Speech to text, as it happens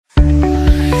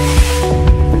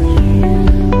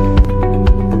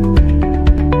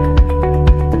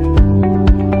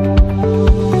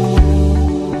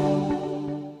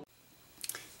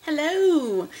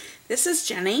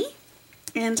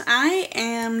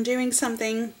am doing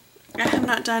something I have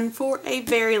not done for a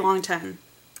very long time.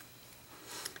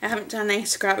 I haven't done a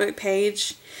scrapbook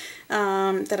page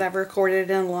that I've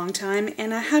recorded in a long time,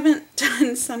 and I haven't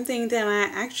done something that I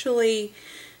actually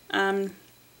went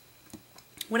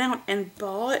out and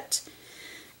bought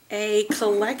a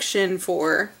collection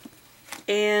for.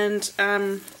 And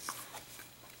I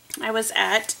was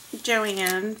at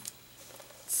Joann's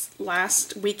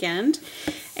last weekend,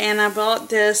 and I bought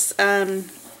this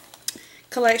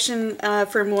collection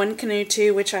from One Canoe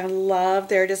 2, which I love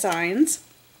their designs.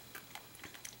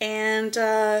 And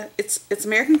it's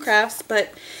American Crafts,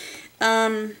 but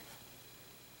it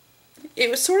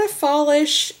was sort of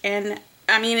fallish, and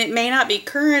I mean, it may not be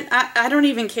current. I don't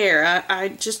even care. I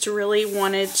just really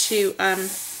wanted to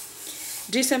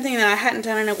do something that I hadn't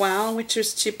done in a while, which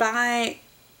was to buy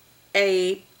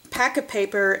a pack of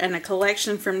paper and a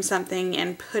collection from something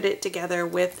and put it together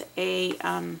with a,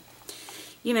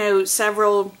 you know,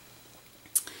 several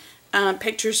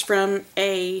pictures from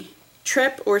a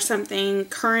trip or something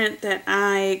current that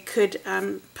I could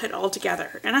put all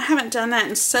together. And I haven't done that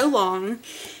in so long,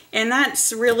 and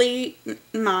that's really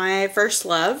my first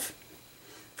love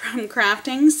from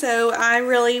crafting, so I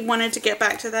really wanted to get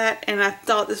back to that, and I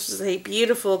thought this was a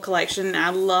beautiful collection. I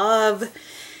love,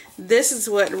 this is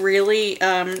what really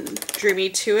drew me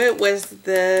to it, was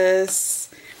this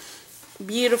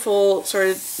beautiful sort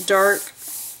of dark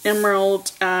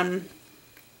emerald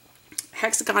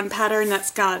hexagon pattern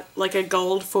that's got like a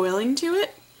gold foiling to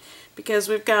it, because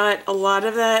we've got a lot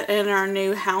of that in our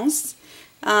new house.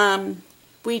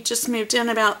 We just moved in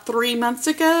about 3 months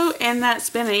ago, and that's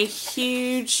been a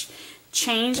huge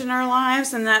change in our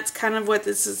lives, and that's kind of what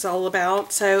this is all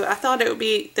about. So I thought it would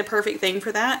be the perfect thing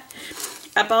for that.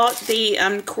 I bought the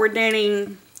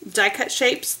coordinating die cut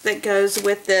shapes that goes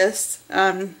with this.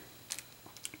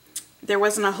 There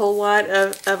wasn't a whole lot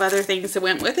of other things that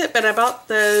went with it, but I bought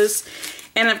those,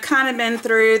 and I've kind of been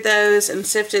through those and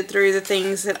sifted through the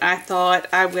things that I thought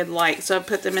I would like. So I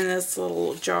put them in this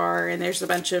little jar, and there's a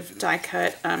bunch of die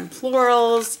cut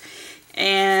florals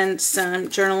and some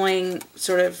journaling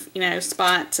sort of, you know,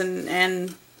 spots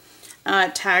and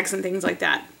tags and things like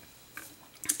that.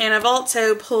 And I've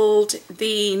also pulled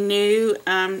the new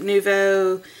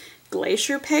Nuvo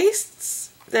Glacier pastes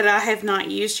that I have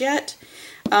not used yet.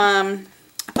 I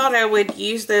thought I would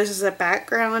use those as a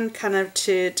background, kind of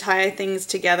to tie things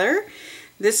together.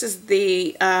 This is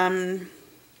the this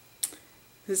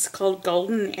is called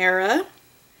Golden Era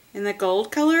in the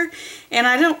gold color, and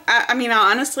I mean,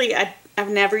 honestly, I've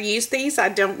never used these. I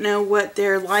don't know what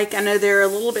they're like. I know they're a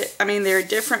little bit, I mean, they're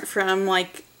different from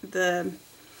like the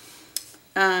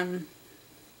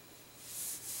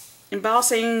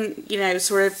embossing, you know,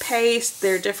 sort of paste.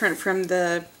 They're different from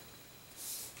the,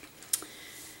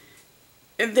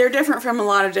 they're different from a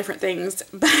lot of different things,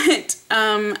 but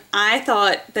I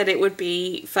thought that it would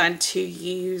be fun to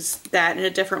use that in a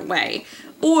different way,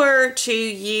 or to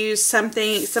use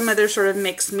something, some other sort of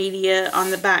mixed media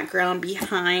on the background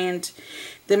behind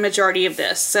the majority of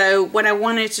this. So what I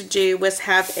wanted to do was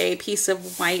have a piece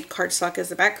of white cardstock as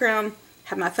the background,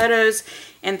 have my photos,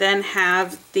 and then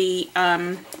have the,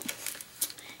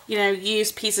 you know,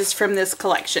 use pieces from this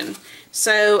collection.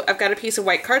 So I've got a piece of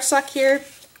white cardstock here.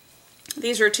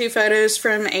 These are 2 photos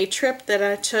from a trip that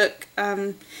I took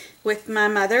with my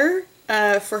mother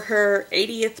for her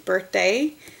 80th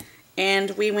birthday.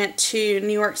 And we went to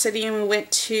New York City, and we went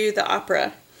to the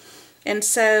opera. And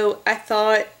so I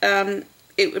thought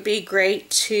it would be great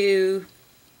to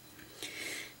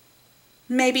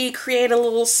maybe create a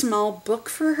little small book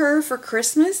for her for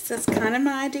Christmas. That's kind of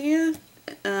my idea.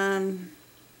 To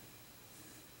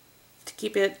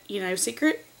keep it, you know,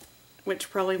 secret,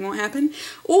 which probably won't happen,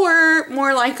 or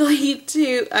more likely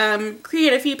to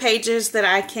create a few pages that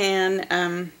I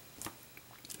can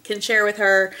share with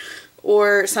her,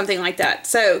 or something like that.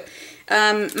 So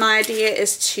my idea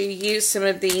is to use some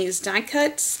of these die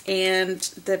cuts and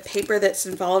the paper that's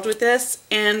involved with this,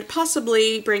 and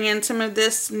possibly bring in some of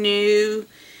this new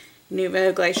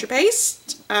Nuvo Glacier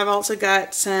paste. I've also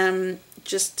got some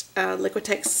just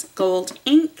Liquitex gold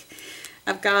ink.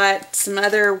 I've got some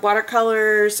other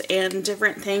watercolors and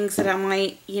different things that I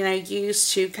might, you know,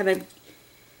 use to kind of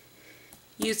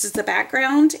use as the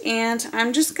background, and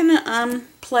I'm just gonna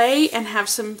play and have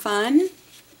some fun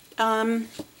and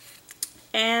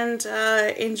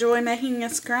enjoy making a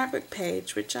scrapbook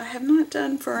page, which I have not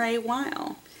done for a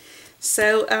while.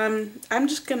 So I'm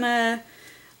just gonna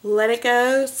let it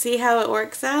go, see how it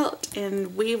works out,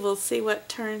 and we will see what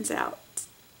turns out.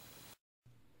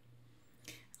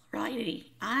 Alrighty,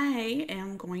 I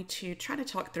am going to try to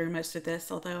talk through most of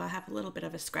this, although I have a little bit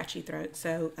of a scratchy throat,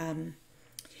 so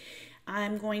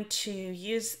I'm going to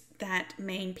use that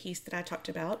main piece that I talked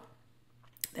about.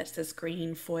 That's this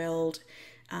green foiled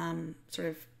sort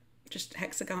of just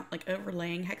hexagon, like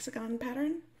overlaying hexagon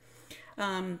pattern.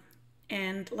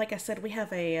 And like I said, we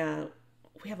have a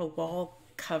wall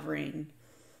covering.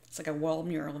 It's like a wall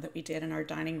mural that we did in our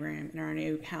dining room in our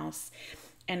new house.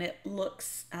 And it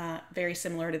looks very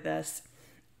similar to this,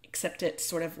 except it's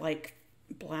sort of like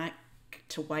black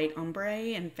to white ombre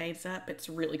and fades up. It's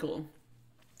really cool.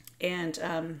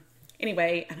 And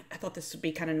anyway, I thought this would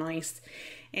be kind of nice.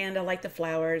 And I like the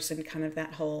flowers and kind of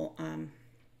that whole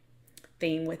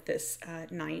theme with this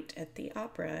night at the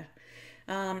opera.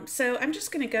 So I'm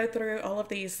just going to go through all of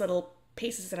these little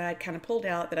pieces that I kind of pulled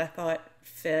out that I thought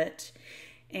fit,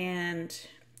 and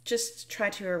just try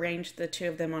to arrange the two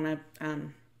of them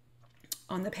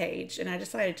on the page. And I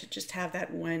decided to just have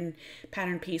that one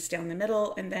pattern piece down the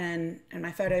middle, and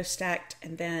my photos stacked,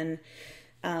 and then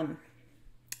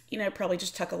you know, probably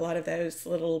just tuck a lot of those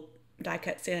little die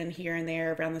cuts in here and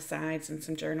there around the sides, and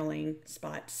some journaling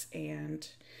spots, and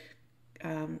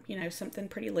you know, something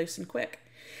pretty loose and quick.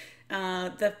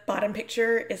 The bottom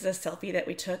picture is a selfie that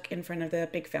we took in front of the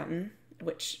big fountain,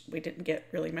 which we didn't get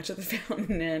really much of the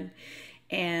fountain in,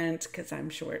 and because I'm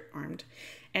short-armed.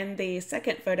 And the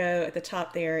second photo at the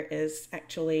top there is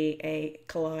actually a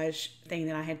collage thing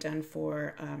that I had done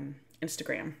for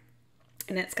Instagram.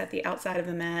 And it's got the outside of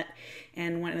the mat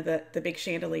and one of the big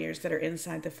chandeliers that are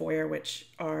inside the foyer, which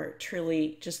are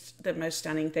truly just the most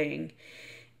stunning thing.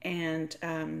 And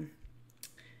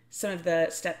some of the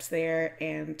steps there,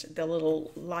 and the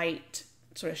little light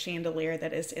sort of chandelier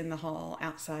that is in the hall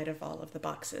outside of all of the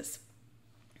boxes.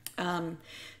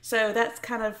 So that's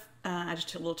kind of, I just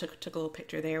took a little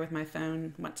picture there with my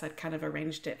phone once I'd kind of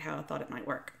arranged it how I thought it might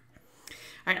work. All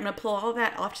right, I'm going to pull all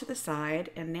that off to the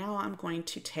side, and now I'm going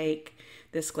to take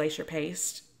this Glacier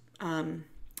paste, and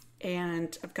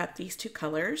I've got these two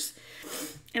colors,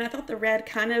 and I thought the red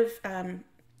kind of,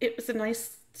 it was a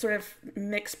nice sort of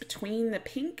mix between the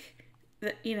pink,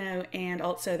 you know, and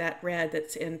also that red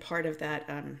that's in part of that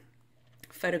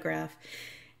photograph.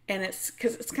 And it's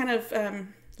because it's kind of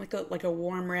like a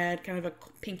warm red, kind of a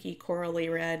pinky corally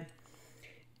red,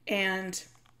 and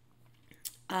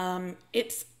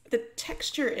the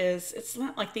texture is, it's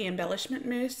not like the embellishment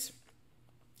mousse,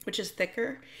 which is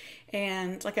thicker.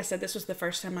 And like I said, this was the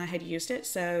first time I had used it,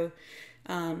 so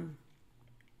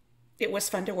it was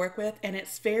fun to work with. And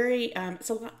it's very, it's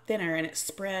a lot thinner, and it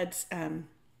spreads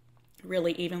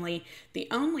really evenly. The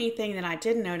only thing that I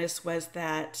did notice was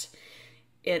that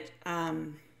it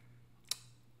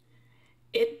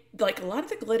like a lot of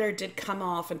the glitter did come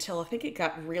off until I think it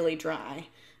got really dry.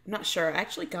 I'm not sure. I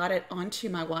actually got it onto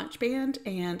my watch band,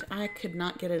 and I could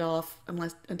not get it off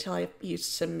until I used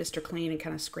some Mr. Clean and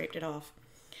kind of scraped it off.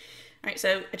 All right,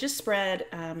 so I just spread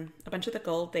a bunch of the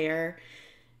gold there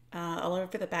all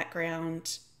over the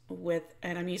background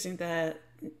and I'm using the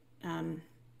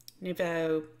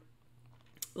Nuvo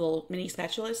little mini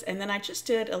spatulas, and then I just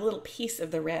did a little piece of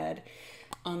the red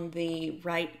on the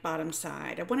right bottom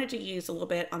side. I wanted to use a little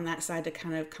bit on that side to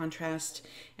kind of contrast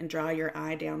and draw your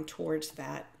eye down towards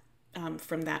that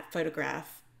from that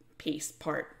photograph piece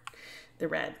part, the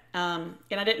red. And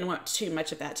I didn't want too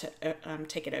much of that to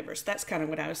take it over. So that's kind of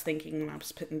what I was thinking when I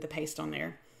was putting the paste on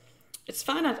there. It's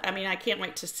fun. I mean, I can't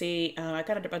wait to see. I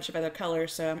got a bunch of other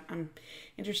colors, so I'm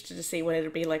interested to see what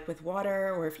it'll be like with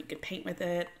water, or if you could paint with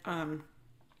it. And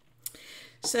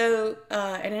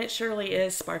it surely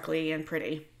is sparkly and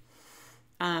pretty.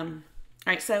 All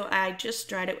right, so I just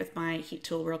dried it with my heat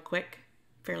tool real quick,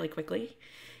 fairly quickly,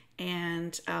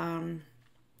 and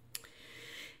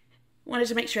wanted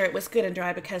to make sure it was good and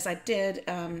dry, because I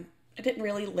didn't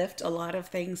really lift a lot of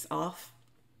things off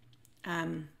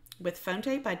with foam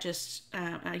tape. I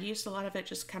used a lot of it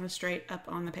just kind of straight up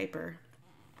on the paper.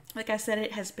 Like I said,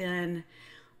 it has been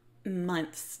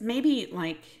months, maybe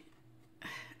like,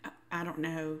 I don't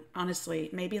know, honestly,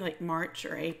 maybe like March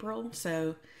or April.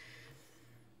 So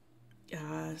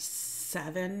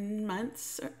 7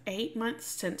 months or 8 months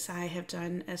since I have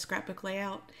done a scrapbook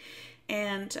layout.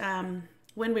 And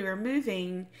when we were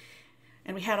moving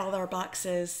and we had all our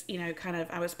boxes, you know, kind of,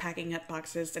 I was packing up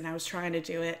boxes, and I was trying to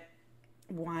do it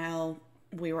while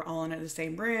we were all in the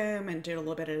same room and did a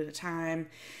little bit at a time.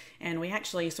 And we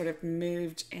actually sort of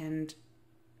moved, and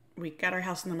we got our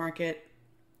house on the market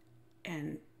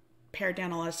and pared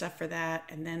down a lot of stuff for that,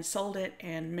 and then sold it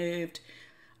and moved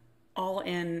all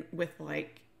in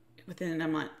within a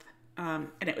month.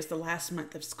 And it was the last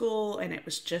month of school, and it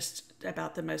was just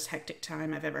about the most hectic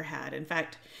time I've ever had. In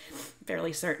fact,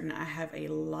 fairly certain I have a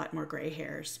lot more gray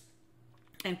hairs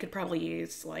and could probably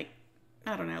use, like,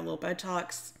 I don't know, a little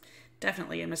Botox,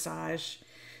 definitely a massage,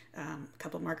 a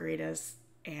couple margaritas,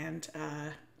 and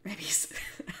maybe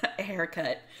a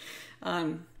haircut.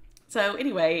 So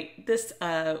anyway, this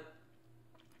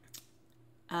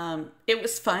it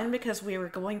was fun because we were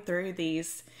going through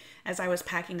these as I was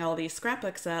packing all these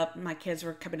scrapbooks up. My kids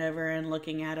were coming over and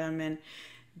looking at them, and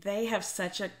they have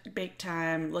such a big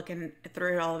time looking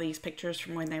through all these pictures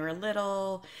from when they were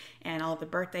little and all the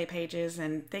birthday pages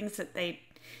and things that they,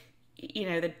 you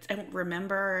know, that don't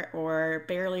remember or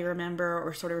barely remember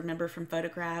or sort of remember from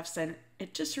photographs. And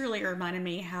it just really reminded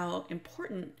me how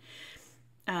important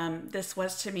this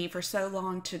was to me for so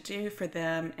long to do for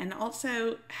them, and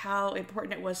also how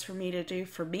important it was for me to do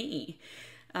for me.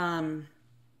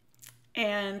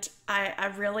 And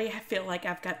I really feel like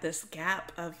I've got this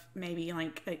gap of maybe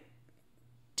like a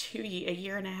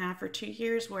year and a half or 2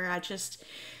 years where I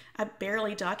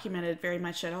barely documented very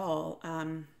much at all.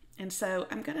 And so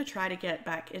I'm going to try to get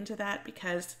back into that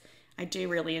because I do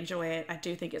really enjoy it. I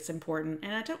do think it's important,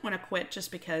 and I don't want to quit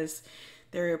just because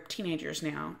they're teenagers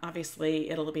now. Obviously,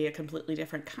 it'll be a completely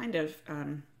different kind of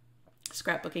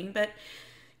scrapbooking, but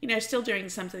you know, still doing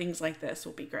some things like this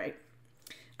will be great.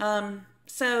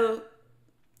 So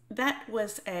that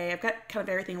was I've got kind of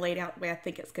everything laid out the way I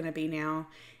think it's going to be now,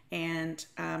 and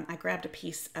I grabbed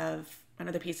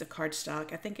another piece of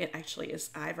cardstock. I think it actually is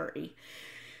ivory,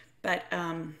 but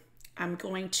I'm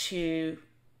going to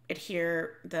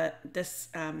adhere this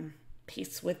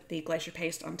piece with the Glacier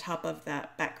paste on top of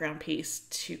that background piece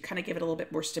to kind of give it a little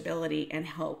bit more stability and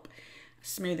help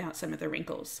smooth out some of the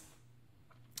wrinkles.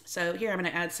 So here I'm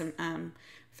going to add some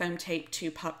foam tape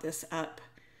to pop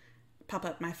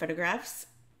up my photographs,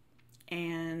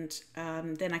 and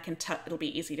then I can tuck, it'll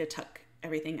be easy to tuck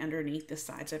everything underneath the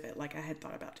sides of it like I had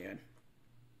thought about doing.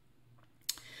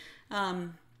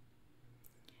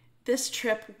 This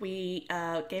trip we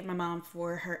gave my mom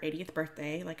for her 80th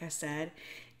birthday, like I said,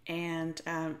 and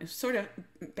it's sort of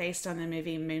based on the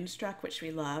movie Moonstruck, which we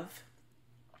love.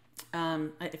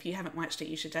 If you haven't watched it,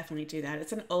 you should definitely do that.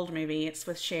 It's an old movie. It's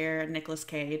with Cher and Nicolas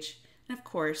Cage, and of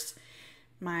course,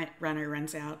 my runner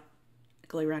runs out.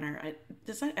 Glue runner.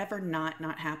 Does that ever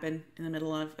not happen in the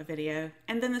middle of a video?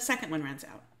 And then the second one runs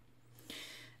out,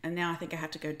 and now I think I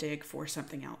have to go dig for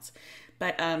something else.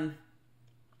 But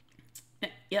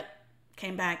yep,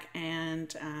 came back,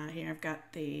 and here I've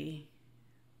got the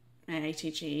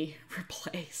ATG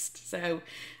replaced. So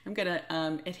I'm gonna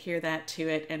adhere that to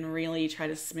it and really try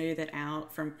to smooth it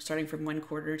out from starting from one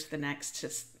quarter to the next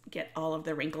to get all of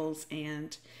the wrinkles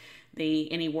and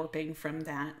any warping from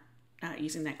that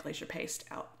using that Glacier paste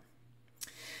out.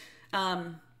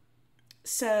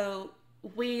 So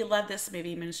we love this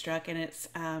movie Moonstruck, and it's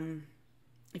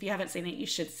if you haven't seen it, you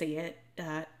should see it.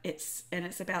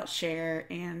 It's about Cher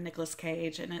and Nicolas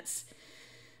Cage, and it's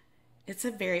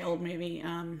a very old movie.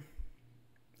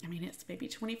 I mean, it's maybe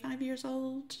 25 years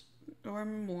old or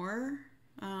more.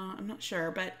 I'm not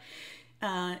sure, but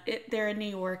they're in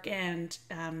New York, and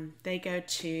they go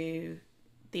to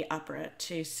the opera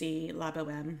to see La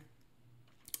Boheme.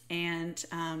 And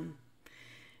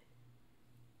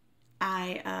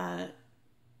I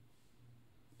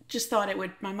just thought it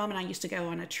would, my mom and I used to go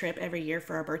on a trip every year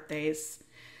for our birthdays.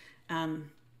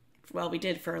 Well, we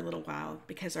did for a little while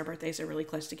because our birthdays are really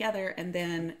close together, and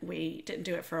then we didn't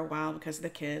do it for a while because of the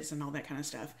kids and all that kind of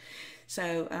stuff.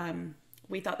 So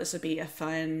we thought this would be a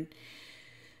fun,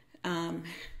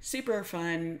 super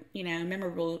fun, you know,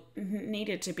 memorable,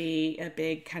 needed to be a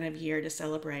big kind of year to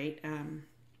celebrate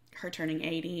her turning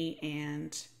 80.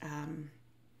 And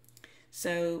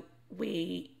so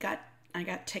I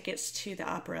got tickets to the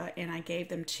opera, and I gave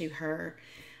them to her,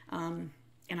 and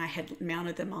I had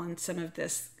mounted them on some of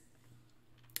this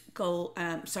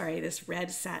this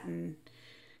red satin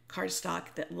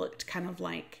cardstock that looked kind of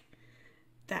like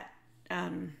that,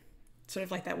 sort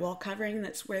of like that wall covering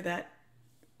that's where that,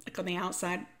 like on the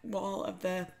outside wall of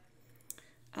the,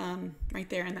 right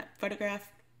there in that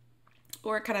photograph,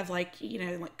 or kind of like, you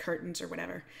know, like curtains or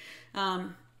whatever.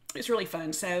 It was really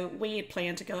fun. So we had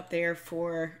planned to go up there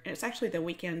it's actually the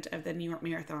weekend of the New York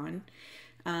Marathon,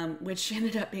 which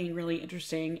ended up being really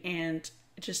interesting, and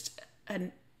just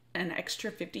an extra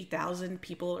 50,000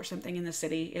 people or something in the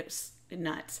city. It was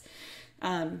nuts.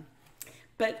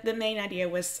 But the main idea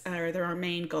was, our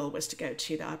main goal was to go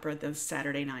to the opera the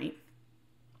Saturday night.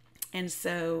 And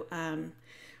so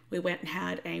we went and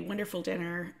had a wonderful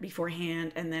dinner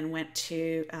beforehand, and then went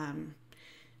to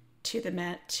the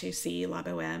Met to see La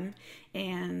Boheme.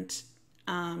 And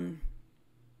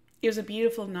it was a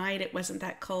beautiful night. It wasn't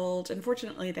that cold.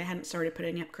 Unfortunately, they hadn't started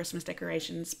putting up Christmas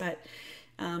decorations, but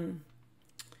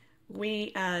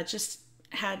we just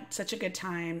had such a good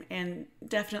time, and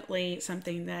definitely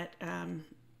something that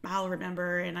I'll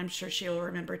remember, and I'm sure she'll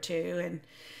remember too.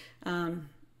 And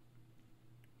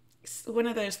one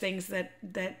of those things that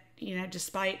you know,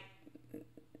 despite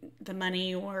the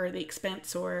money or the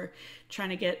expense or trying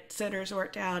to get sitters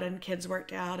worked out and kids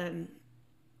worked out and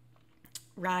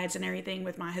rides and everything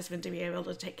with my husband to be able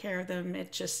to take care of them,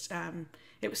 it just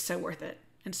it was so worth it,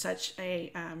 and such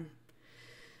a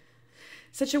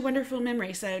wonderful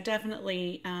memory. So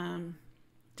definitely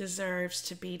deserves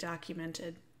to be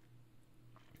documented.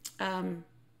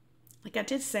 Like I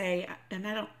did say, and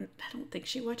I don't think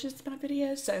she watches my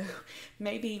videos, so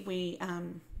maybe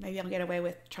maybe I'll get away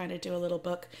with trying to do a little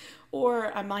book,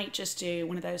 or I might just do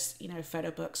one of those, you know,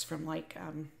 photo books from like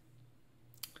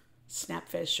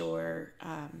Snapfish or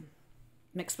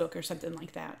Mixbook or something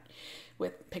like that,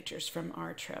 with pictures from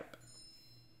our trip.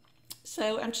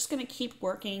 So I'm just going to keep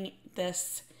working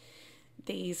these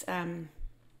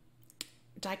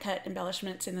die cut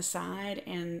embellishments in the side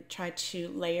and try to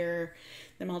layer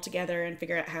them all together and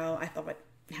figure out how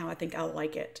I think I'll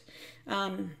like it.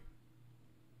 And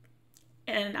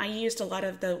I used a lot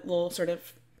of the little sort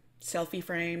of selfie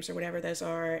frames or whatever those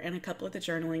are, and a couple of the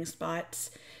journaling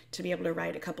spots to be able to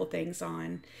write a couple things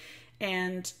on.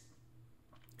 And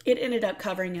it ended up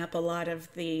covering up a lot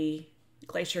of the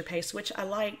Glacier paste, which I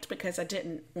liked because I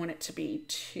didn't want it to be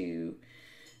too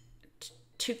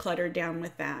cluttered down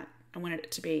with that. I wanted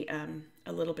it to be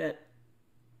a little bit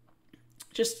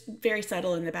just very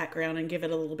subtle in the background and give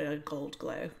it a little bit of gold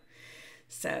glow.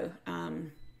 So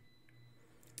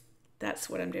that's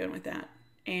what I'm doing with that.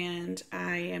 And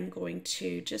I am going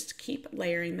to just keep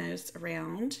layering those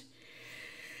around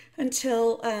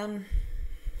until I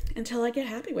get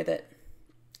happy with it.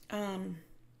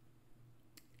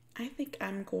 I think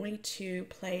I'm going to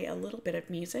play a little bit of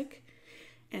music,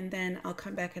 and then I'll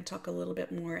come back and talk a little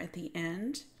bit more at the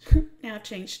end. Now I've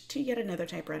changed to yet another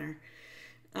typewriter.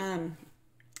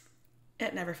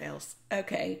 It never fails.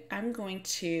 Okay, I'm going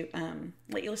to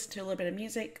let you listen to a little bit of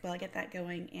music while I get that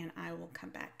going, and I will come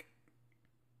back.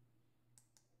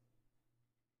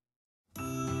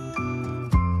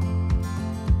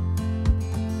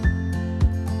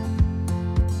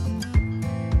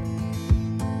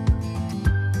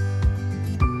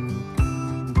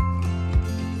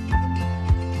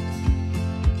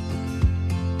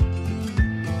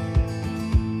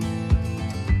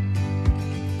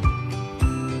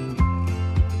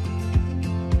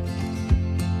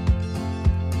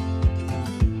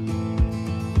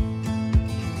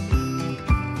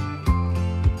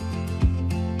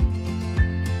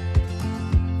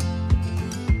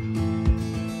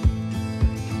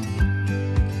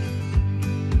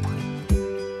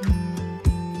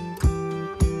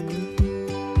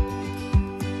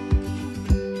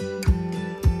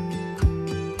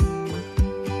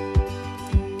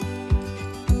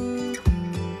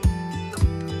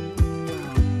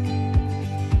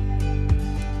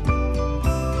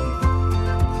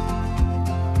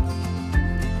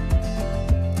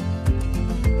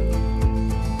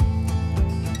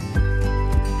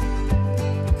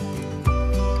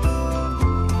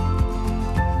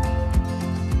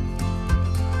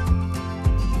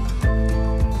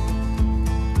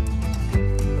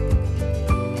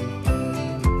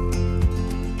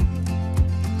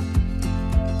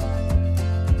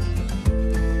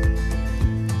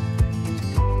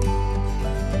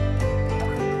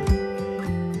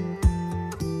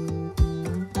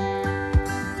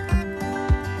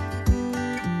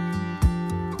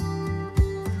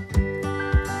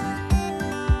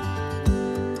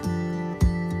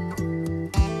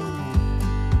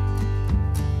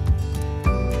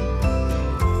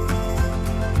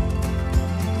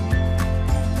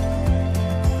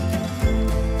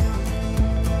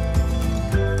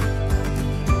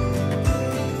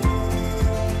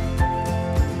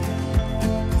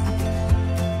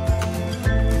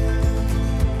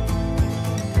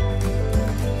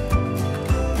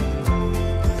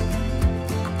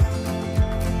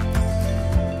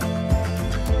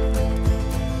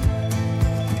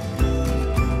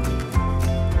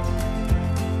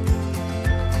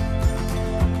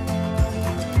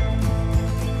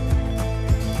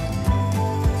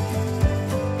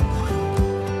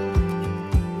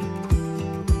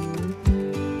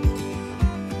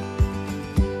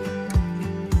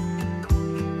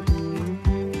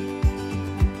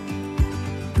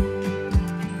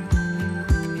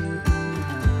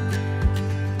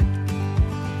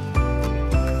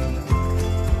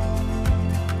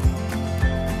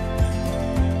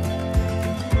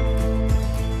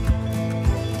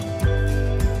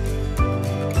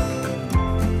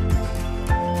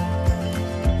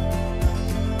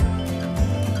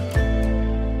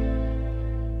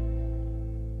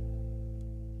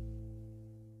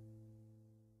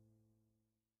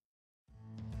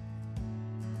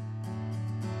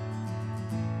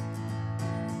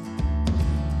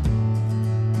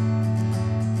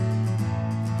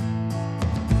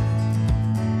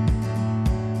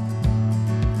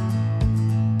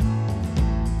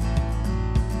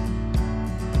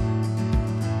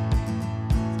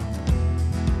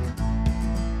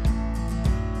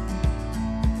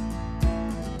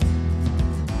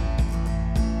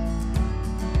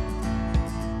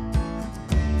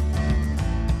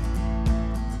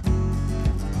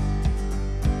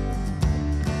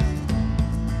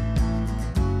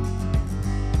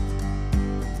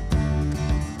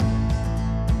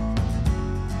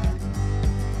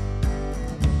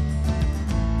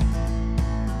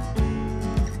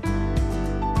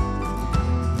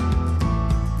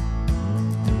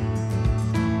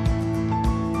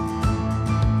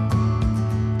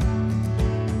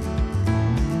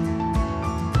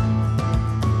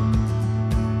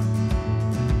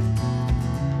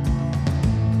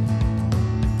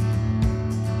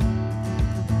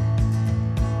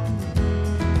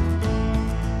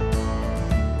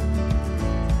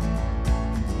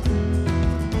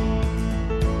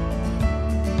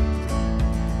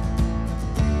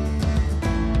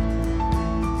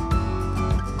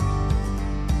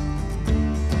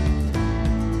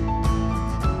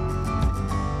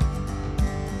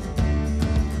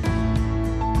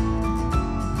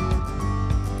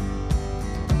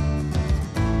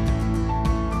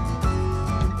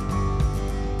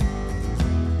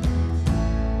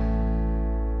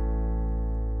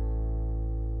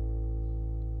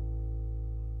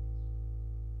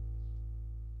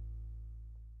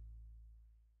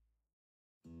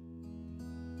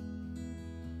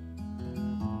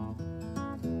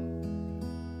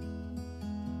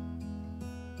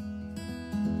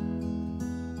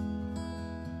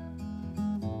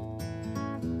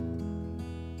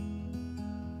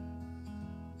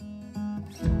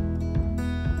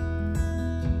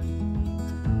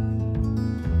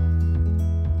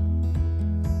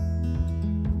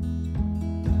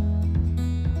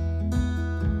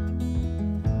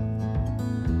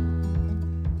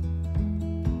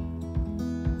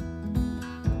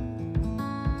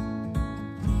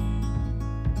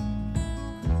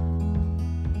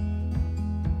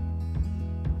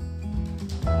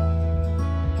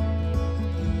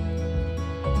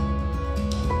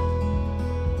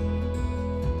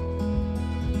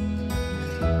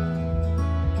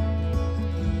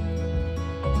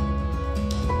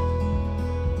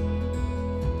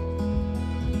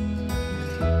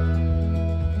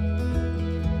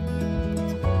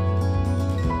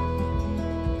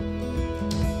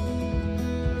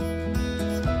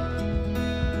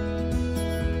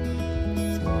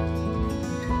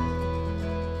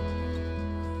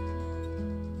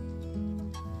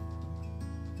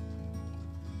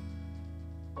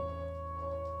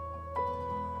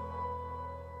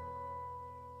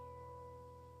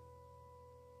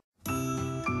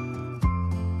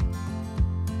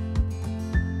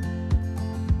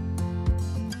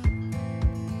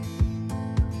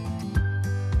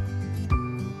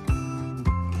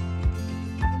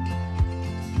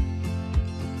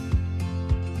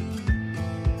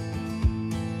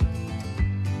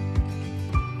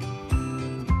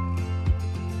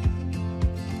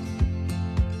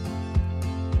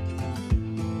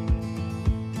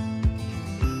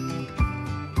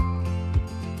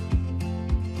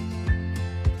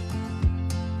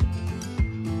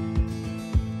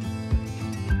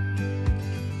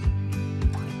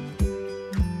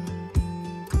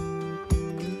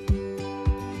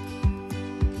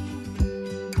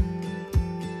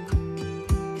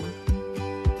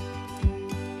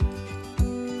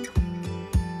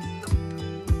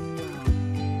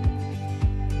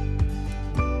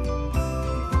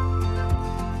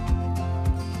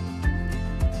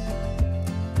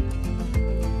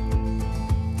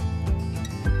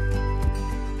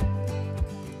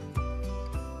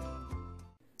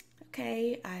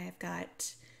 day. I have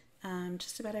got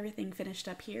just about everything finished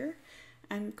up here.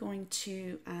 I'm going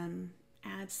to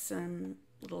add some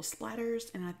little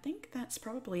splatters, and I think that's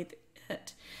probably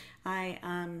it. I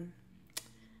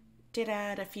did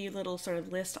add a few little sort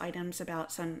of list items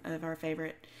about some of our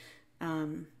favorite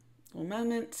little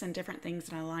moments and different things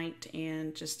that I liked,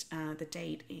 and just the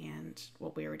date and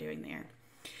what we were doing there.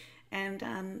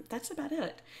 And that's about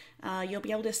it. You'll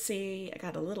be able to see, I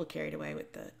got a little carried away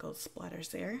with the gold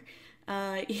splatters there.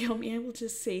 You'll be able to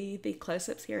see the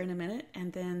close-ups here in a minute,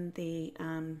 and then the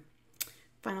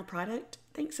final product.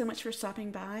 Thanks so much for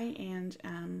stopping by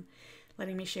and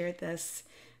letting me share this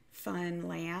fun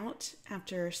layout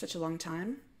after such a long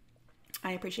time.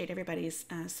 I appreciate everybody's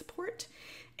support,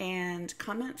 and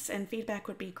comments and feedback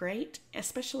would be great,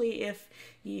 especially if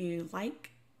you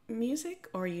like music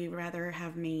or you rather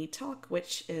have me talk,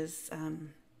 which is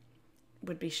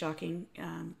would be shocking,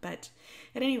 but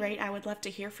at any rate, I would love to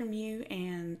hear from you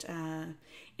and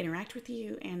interact with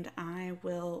you, and I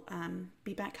will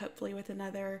be back hopefully with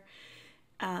another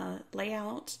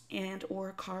layout and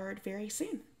or card very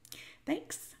soon.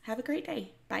 Thanks. Have a great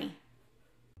day. Bye.